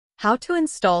How to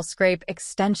install Scrape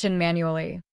extension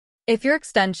manually. If your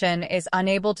extension is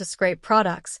unable to scrape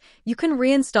products, you can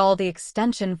reinstall the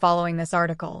extension following this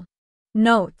article.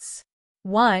 Notes: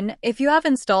 1. If you have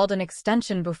installed an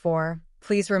extension before,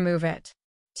 please remove it.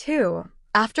 2.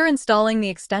 After installing the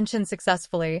extension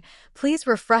successfully, please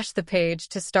refresh the page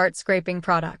to start scraping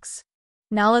products.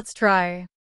 Now let's try.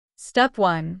 Step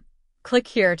 1. Click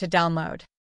here to download.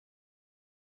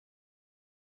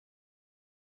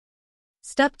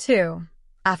 Step 2.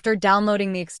 After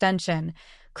downloading the extension,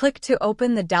 click to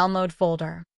open the download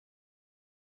folder.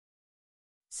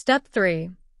 Step 3.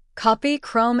 Copy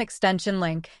Chrome extension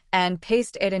link and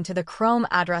paste it into the Chrome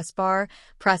address bar,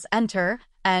 press Enter,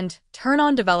 and turn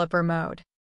on developer mode.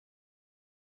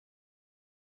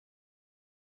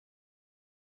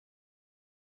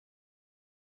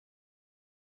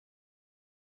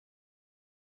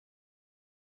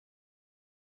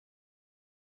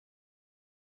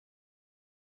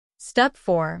 Step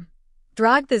 4.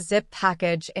 Drag the zip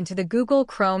package into the Google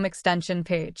Chrome extension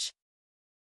page.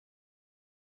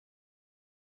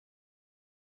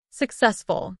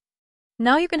 Successful.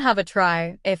 Now you can have a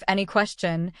try. If any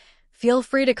question, feel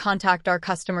free to contact our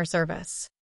customer service.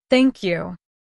 Thank you.